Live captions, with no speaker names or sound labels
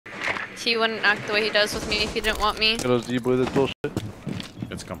He wouldn't act the way he does with me if he didn't want me. Skittlz, do you believe this bullshit?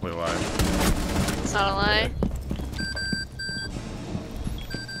 It's a complete lie. It's not a lie.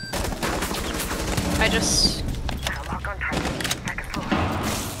 I just...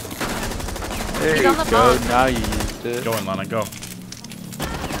 There He's you on the go, bomb. now you used it. Go in, Lana, go.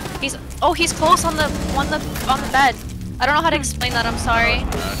 He's... Oh, he's close on the bed. I don't know how to explain that, I'm sorry.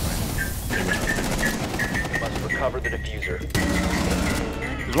 Must recover the diffuser.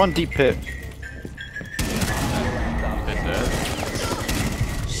 There's one deep pit.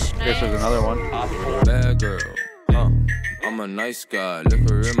 I guess there's another one. Bad girl, I'm a nice guy.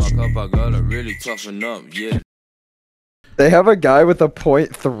 Liquor in my cup, I gotta really toughen up, yeah. They have a guy with a .3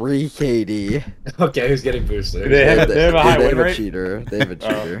 KD. Okay, who's getting boosted? They have a high win rate? Cheater. They have a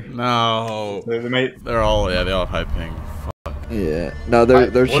cheater. No. They all have high ping. Fuck. Yeah. No,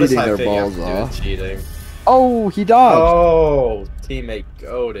 they're cheating their balls off. Cheating. Oh, he dodged. Oh, teammate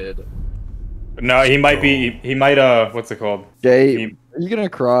goated. No, he might be. He might. What's it called? Jay, are you gonna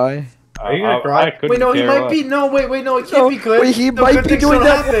cry? Are you gonna cry? Wait, no, he might be. No, wait, no, it can't be good. Wait, he might be doing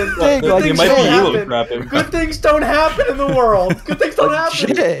that thing. Like, he might be elo trapping. Good things don't happen in the world. Good things don't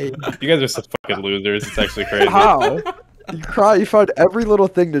happen. Jay. You guys are such fucking losers. It's actually crazy. How? You cry. You find every little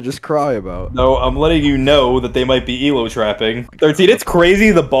thing to just cry about. No, I'm letting you know that they might be elo trapping. 13, it's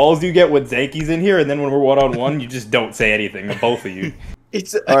crazy the balls you get with Zankies in here, and then when we're one-on-one, you just don't say anything, the both of you.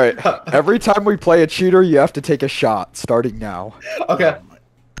 It's alright. Every time we play a cheater, you have to take a shot, starting now. Okay.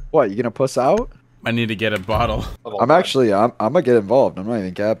 What, you gonna puss out? I need to get a bottle. I'm gonna get involved. I'm not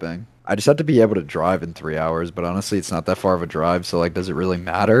even capping. I just have to be able to drive in 3 hours, but honestly, it's not that far of a drive, so like, does it really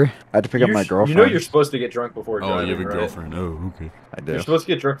matter? I had to pick up my girlfriend. You know you're supposed to get drunk before driving, Oh, you have a right? girlfriend. Oh, okay. I do. You're supposed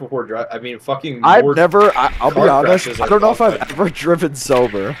to get drunk before driving. I mean, fucking. I'll be honest, I don't know if I've crashes. ever driven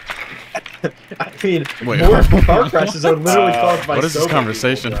sober. I mean, Wait, more car crashes are literally caused by what is this sober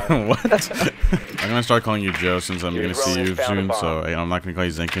conversation? people What? I'm gonna start calling you Joe since I'm gonna see you soon, so I'm not gonna call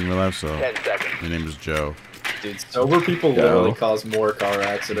you Zink in real life, so 10 seconds. your name is Joe. Dude, sober people literally cause more car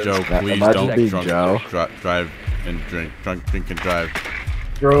accidents. Joe, please imagine don't being drunk, Joe. drive and drink. Drink and drive.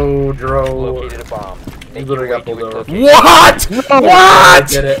 Dro. Located a bomb. You literally got pulled over. What? I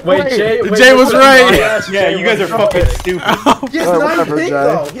did it. Wait, Jay was right. Yeah, you guys are fucking stupid. He has 9 ping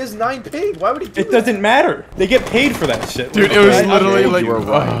though. He has 9 ping. Why would he do It doesn't matter. They get paid for that shit. Dude, it was literally You like... were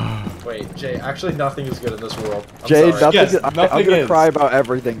right. Wait, Jay, actually nothing is good in this world. I'm Jay, sorry. nothing, Yes, I'm nothing gonna is. cry about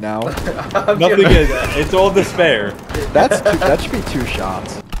everything now. Nothing is. It's all despair. That should be 2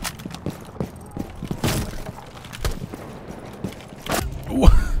 shots.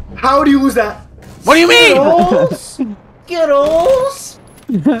 How do you lose that? What do you mean? Skittles?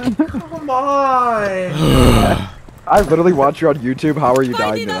 Come on. I literally watch you on YouTube. How are you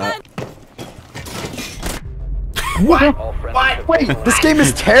dying to that? What? Wait, this game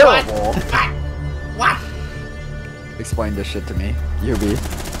is terrible. What? Explain this shit to me. You be.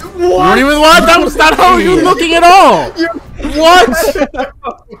 You weren't even what? That was not how you were looking at all. What?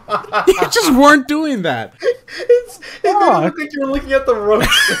 You just weren't doing that. It made me think you were looking at the wrong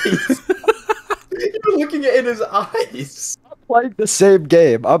face. You were looking in his eyes. Playing the same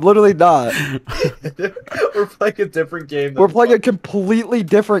game. I'm literally not. We're playing a different game. We're playing a completely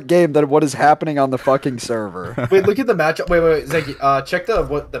different game than what is happening on the fucking server. Wait, look at the match. Wait, Zanky. Check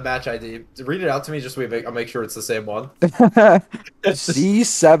the match ID. Read it out to me. Just so I'll make sure it's the same one.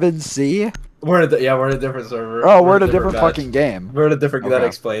 C7C? We're in a different server. Oh, we're in a different match. fucking game. We're in a different. Okay. That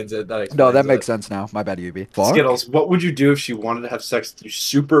explains it. No, that makes sense now. My bad, UB. Skittles, what would you do if she wanted to have sex with you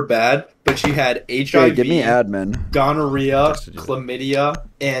super bad, but she had HIV, give me admin. gonorrhea, chlamydia,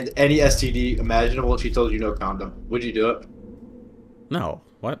 and any STD imaginable, and she told you no condom? Would you do it? No.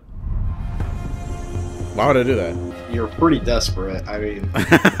 What? Why would I do that? You're pretty desperate. I mean,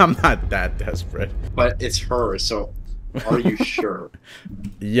 I'm not that desperate. but it's her, so are you sure?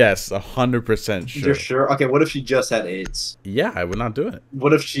 Yes, 100% sure. You're sure? Okay, what if she just had AIDS? Yeah, I would not do it.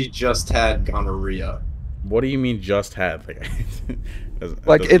 What if she just had gonorrhea? What do you mean just had?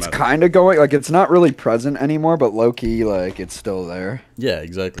 Like, it's kind of going, like, it's not really present anymore, but low-key, like, it's still there. Yeah,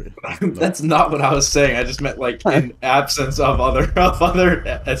 exactly. That's not what I was saying. I just meant, like, in absence of other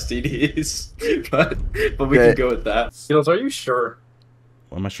STDs. but we can go with that. Skittles, are you sure?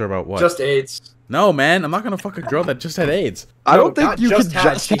 Am I sure about what? Just AIDS. No, man, I'm not gonna fuck a girl that just had AIDS. I don't think you can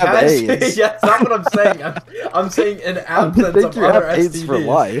just have AIDS. Yeah, that's not what I'm saying. I'm saying in absence I think of you other have AIDS STDs. for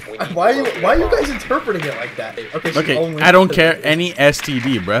life. Why are you guys interpreting it like that? Okay, I don't care any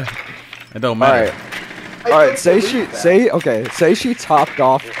STD, bruh. It don't matter. Alright, say she topped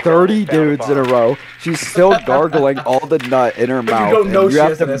off 30 dudes in a row. She's still gargling all the nut in her mouth. don't know and you she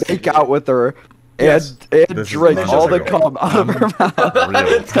have has an to make STD. out with her Yes. and This is drink not all the real. cum out of her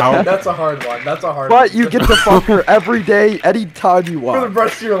mouth. How? That's a hard one. That's a hard But one. you get to fuck her every day, anytime you for the want.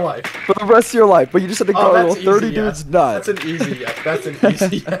 rest of your life. For the rest of your life. But you just had to Oh, gargle that's 30 easy, dudes yes. nuts. That's an easy yes. That's an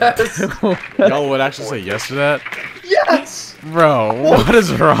easy yes. Y'all would actually say yes to that? Yes! Bro, what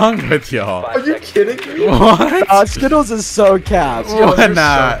is wrong with y'all? Are you kidding me? What? Skittles is so capped. Yo, Why you're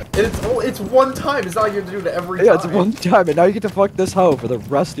not? So, it's one time. It's not like you have to do it every time. Yeah, it's one time, and now you get to fuck this hoe for the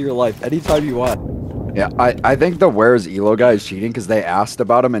rest of your life, anytime you want. Yeah, I think the Where's Elo guy is cheating because they asked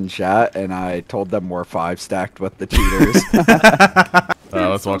about him in chat, and I told them we're 5 stacked with the cheaters.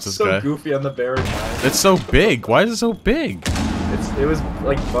 Let's watch this so guy. Goofy on the bear. It's so big. Why is it so big? It was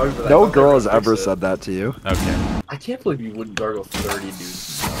like bugged. But I No thought they girl were has gonna ever fix it. said that to you. Okay. I can't believe you wouldn't gargle 30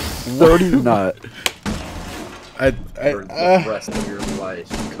 dudes 30 nut. for the rest of your life.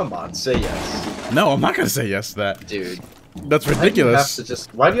 Come on, say yes, No, I'm not gonna say yes to that. dude. That's Why do you have ridiculous. to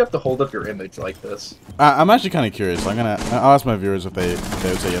just? Why do you have to hold up your image like this? I'm actually kind of curious. I'll ask my viewers if they would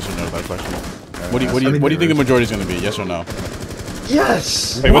say yes or no to that question. What do you think the majority is gonna be? Yes or no?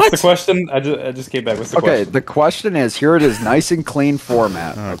 Yes. Wait, what's the What? question? I just came back. What's the Okay, question? the question is, here it is, nice and clean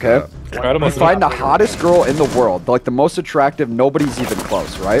format, okay? Try to You find the hottest girl in the world, like the most attractive, nobody's even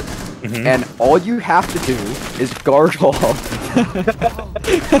close, right? And all you have to do is gargle.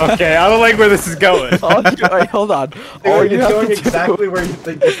 Okay, I don't like where this is going. Wait, hold on. All you It's have going to exactly do where you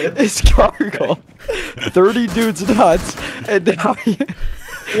think it is. is gargle 30 dudes nuts, and now you,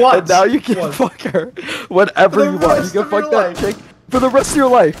 What? and now you can What? fuck her whenever For the you want. You rest can of fuck your that life. chick for the rest of your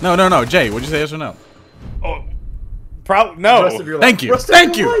life. No. Jay, would you say yes or no? No. Rest of your life. Thank you. Rest of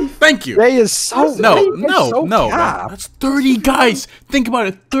Thank your you. life. Thank you. They is so No. capped. That's 30 guys. Think about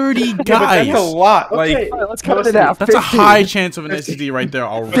it. 30 But guys. that's a lot. Okay, Like, Alright, let's cut it in half. That's a 15. high chance of an STD right there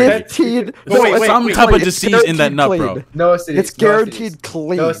already. 15. Wait, wait, Some wait, type of it's disease in that nut, guaranteed bro. clean. No STDs. It's guaranteed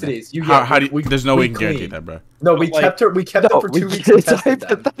clean. No STDs. You How do you, we- there's no way we you can guarantee clean. that, bro. No, we Like- kept her. We kept No, her for 2 weeks. it's and tested them.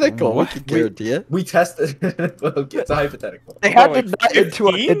 hypothetical. What? We can guarantee it. We tested. Well, it's a hypothetical. They had like to nut into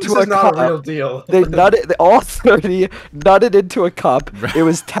a 15? This into a is not a real cup. deal. They nutted all 30 nutted into a cup. It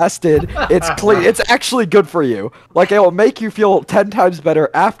was tested. It's clean. It's actually good for you. Like it will make you feel 10 times better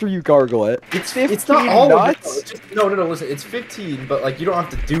after you gargle it. It's 15 not all nuts. of it. It's just- No. Listen, it's 15, but like you don't have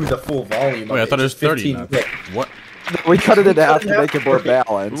to do the full volume. Wait, I of thought it was It's 30 15 nuts. bit. What? We cut it in half to cut it in make it more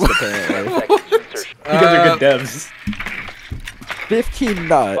balanced. Apparently, Seconds to insertion. you guys are good devs. 15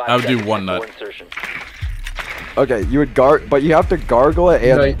 nut. 5 I would do seconds one before nut. insertion. Okay, you would but you have to gargle it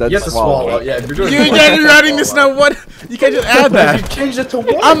and No, then you have to swallow it. Yeah, if you're doing You guys are adding this now. What? You can't just add You that. changed it to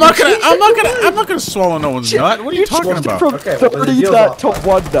one. I'm not gonna swallow no one's nut. What are you talking changed it about? from Okay, well, then 30 the deal's nut off. to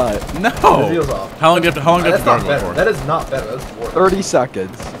 1 nut. The No. deal's off. How long do you have That's to not gargle better. for? That is not better. That's worse. 30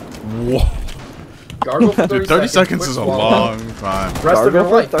 seconds. Whoa. Gargle for 30, Dude, 30 seconds quick is a swallow. long time. Rest of your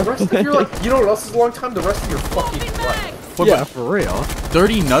Gargle life. for The rest of your life. You know what else is a long time? The rest of your fucking life. What, Yeah, but for real.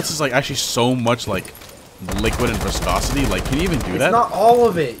 30 nuts is like actually so much like liquid and viscosity. Like, can you even do It's that? not all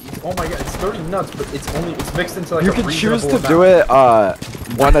of it. Oh my god, it's 30 nuts, but it's mixed into like You a can choose reasonable to do amount.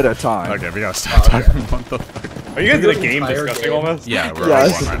 it one at a time. Okay, we gotta stop Okay. talking. What the fuck? Are you guys We in a go the game entire discussing game. all this? Yeah, we're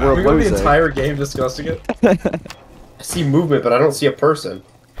Yes, on right we're now. We go the losing. entire game discussing it. I see movement, but I don't see a person.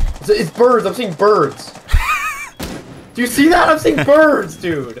 It's birds. I'm seeing birds. Do you see that? I'm seeing birds,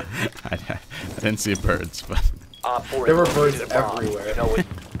 dude. I didn't see birds, but Op 4 There were has birds located a bomb. everywhere. You know it.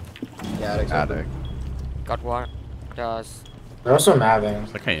 Yeah, exactly. Got one. Does. They're also mapping.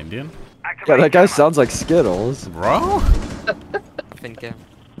 is that guy Indian? Yeah, that guy sounds like Skittles. Bro? I think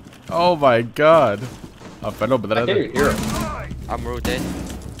Oh my god. Pero, but I can't even hear him. I'm rooted.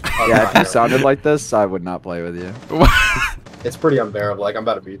 Yeah, if you sounded like this, I would not play with you. It's pretty unbearable. Like I'm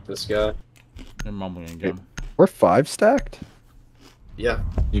about to beat this guy. You're mumbling again. We're 5 stacked? Yeah.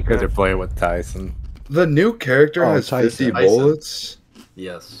 You guys are playing with Tyson. The new character Oh, has 50 Tyson. bullets.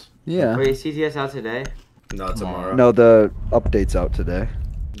 Yes. Yeah. Wait, CTS out today? No, tomorrow. No, the update's out today.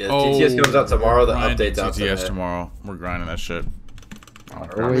 Yeah, TTS comes out tomorrow. The grinding update's out TTS today. tomorrow. We're grinding that shit.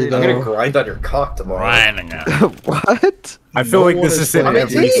 Are we I'm gonna though? grind on your cock tomorrow. Grinding it. What? I feel No like one this is is in playing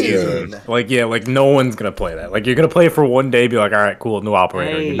every TTS. season. Like, yeah, like no one's gonna play that. Like, you're gonna play for one day, be like, all right, cool, new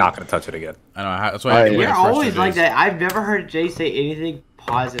operator. Hey. You're not gonna touch it again. I know. That's why I You're can wait You're the first always 2 like days. that. I've never heard Jay say anything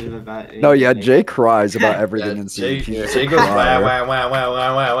positive about anything. No, yeah, Jay cries about everything Yeah, in Jay, Siege. Jay goes wah wah wah wah wah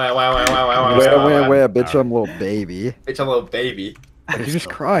wah wah wah wah wah wah Where, bitch, I'm a little baby. Bitch, I'm a little baby. You just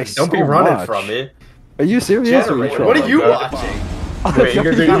cry so Don't be running much. from me. Are you serious? Or are you Generator. What are you trolling? watching? Wait, you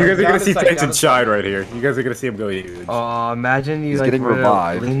guys are Down gonna a see second, Tyson down a shine right here. You guys are gonna see him go huge. Oh, imagine you He's like getting were to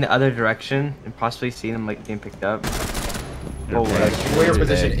revived. lean the other direction and possibly seeing him like being picked up. Oh, Yeah, give away your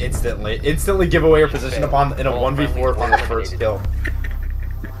position instantly. Instantly give away your position in a 1v4 upon the first kill.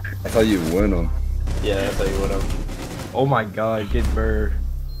 That's how you win them. Yeah, that's how you would have. Oh my god, get bird.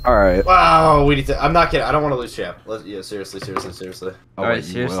 All right. Wow, we need to. I'm not kidding. I don't want to lose champ. Yeah, seriously. Oh, Alright, wait,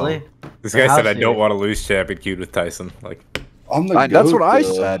 you seriously? This For guy how said I don't serious? want to lose champ and queued with Tyson. Like, I'm the That's what I goat,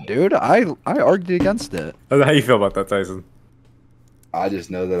 though. said, dude. I argued against it. how you feel about that, Tyson? I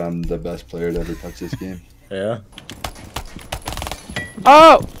just know that I'm the best player to ever touch this game. Yeah.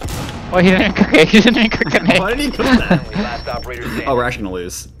 Oh! Well, he didn't cook it. He didn't cook it. Why did he cook that? Last operator standing. Oh, we're actually gonna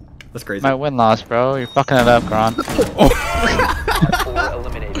lose. That's crazy. My win-loss, bro. You're fucking it up, Gron. 4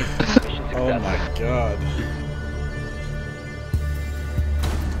 eliminated. Mission Oh successful. my god.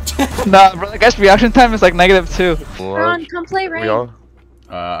 Nah, bro. I guess reaction time is like -2. Ron, come play Rain.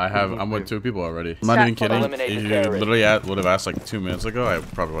 I'm with 2 people already. I'm not even kidding. Eliminate If the you terrorist. literally would have asked like 2 minutes ago, I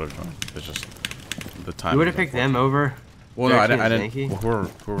probably would have done it. It's just the time. You would have picked them over? Well, no, I 13 didn't. and Zanky?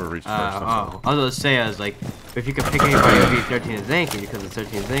 Whoever reached first. that's all. I was gonna say, I was like, if you could pick anybody, it would be 13 and Zanky because it's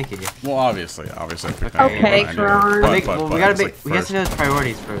 13 and Zanky. Well, obviously. I picked Okay, I knew. Kron. I think, well, we gotta it's, make, like, we got to know his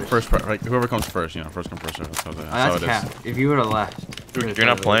priorities first. like whoever comes first, first come first serve. That's how That's it is. cap. If you would have left. You're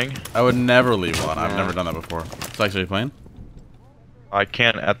not playing? I would never leave one. I've Yeah. never done that before. So actually playing? I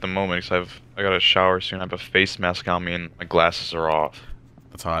can't at the moment because I got a shower soon. I have a face mask on me and my glasses are off.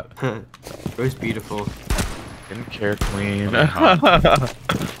 That's hot. It was beautiful. Skincare queen.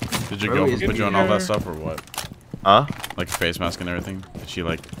 Did you Bro, go is put you on all that stuff or what? Huh? Like face mask and everything? Did she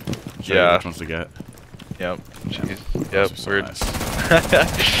like show Yeah. you which ones to get? Yep. Jeez. Those Yep. are so Weird. nice.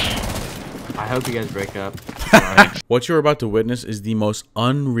 I hope you guys break up. What you're about to witness is the most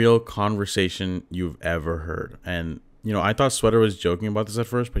unreal conversation you've ever heard. And, I thought Sweater was joking about this at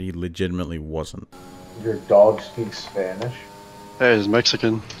first, but he legitimately wasn't. Your dog speaks Spanish? Hey, he's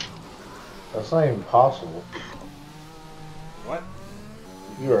Mexican. That's not even possible. What?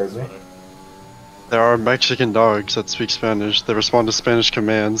 You heard me. There are Mexican dogs that speak Spanish. They respond to Spanish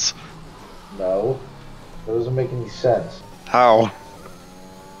commands. No. That doesn't make any sense. How?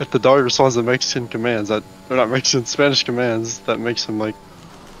 If the dog responds to Mexican commands, or not Mexican, Spanish commands, that makes him like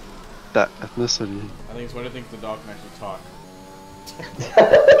that ethnicity. I think Sweater thinks the dog can actually talk.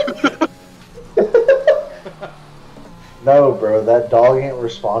 No, bro, that dog ain't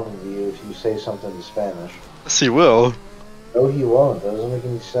responding to you if you say something in Spanish. Yes, he will. No, he won't. That doesn't make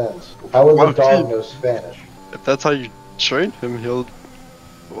any sense. How would the dog know Spanish? If that's how you train him, he'll...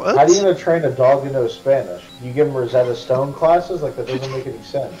 What? How are you gonna train a dog to know Spanish? You give him Rosetta Stone classes? Like, that doesn't make any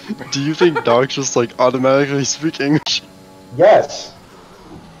sense. Do you think dogs just like automatically speak English? Yes.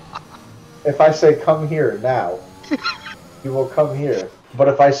 If I say, come here now, he will come here. But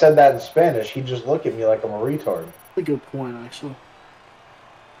if I said that in Spanish, he'd just look at me like I'm a retard. A good point, actually.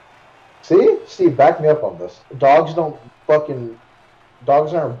 See? Steve, back me up on this. Dogs aren't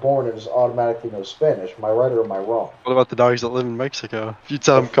born and just automatically know Spanish. Am I right or am I wrong? What about the dogs that live in Mexico? If you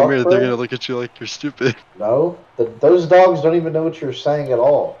tell them come here, they're gonna look at you like you're stupid. No. Those dogs don't even know what you're saying at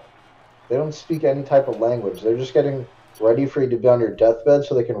all. They don't speak any type of language. They're just getting ready for you to be on your deathbed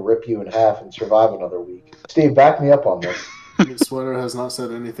so they can rip you in half and survive another week. Steve, back me up on this. Sweater has not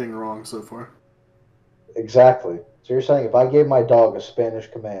said anything wrong so far. Exactly. So you're saying if I gave my dog a Spanish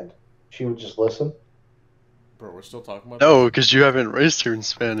command, she would just listen? Bro, we're still talking about No, because you haven't raised her in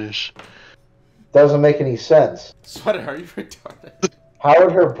Spanish. Doesn't make any sense. Sweater, are you retarded? How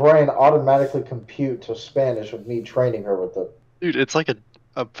would her brain automatically compute to Spanish with me training her with it? Dude, it's like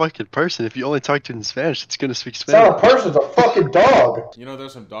a fucking person. If you only talk to it in Spanish, it's gonna speak It's Spanish. not a person, it's a fucking dog!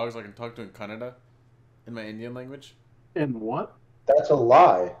 There's some dogs I can talk to in Canada? In my Indian language? In what? That's a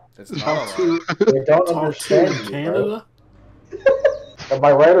lie. It's not a lie. They don't Talk understand to you, Canada? bro. Am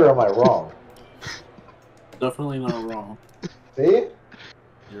I right or am I wrong? Definitely not wrong. See?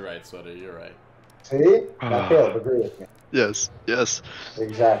 You're right, Sweater, you're right. See? Now Caleb, agree with me. Yes, yes.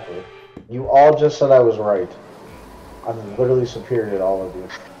 Exactly. You all just said I was right. I'm literally superior to all of you.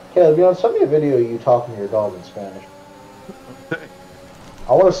 Caleb, send me a video of you talking to your dog in Spanish.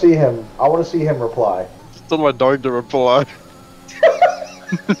 I want to see him. I want to see him reply. Tell my dog to reply.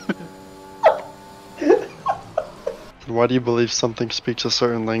 Why do you believe something speaks a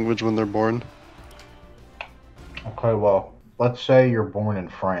certain language when they're born? Okay, well, let's say you're born in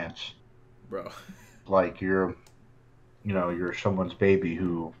France. Bro. Like you're someone's baby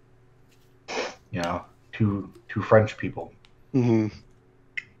who, two French people. Mm-hmm.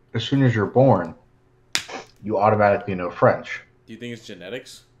 As soon as you're born, you automatically know French. Do you think it's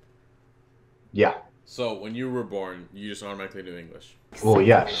genetics? Yeah. So, when you were born, you just automatically knew English? Well,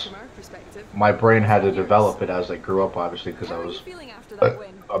 yes. My brain had to develop it as I grew up, obviously, because I was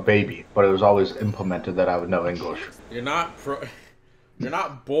a baby. But it was always implemented that I would know English. You're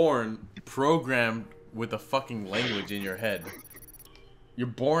not born programmed with a fucking language in your head. You're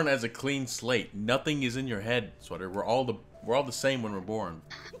born as a clean slate. Nothing is in your head, Sweater. We're all the same when we're born.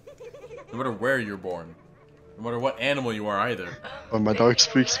 No matter where you're born. No matter what animal you are either. Oh, my dog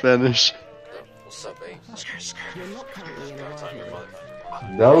speaks Spanish. What's up, babe?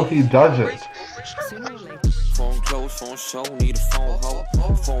 No, he doesn't. Phone close, phone show, need a phone hoe.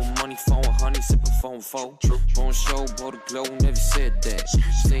 Phone money, phone honey, sipping phone foe. Phone show, bought a glow, never said that.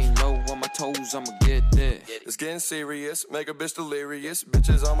 Staying low on my toes, I'ma get that. It's getting serious, make a bitch delirious.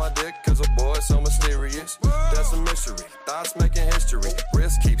 Bitches on my dick, cause a boy so mysterious. That's a mystery, thoughts making history.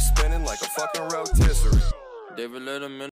 Wrist keeps spinning like a fucking rotisserie. David Letterman.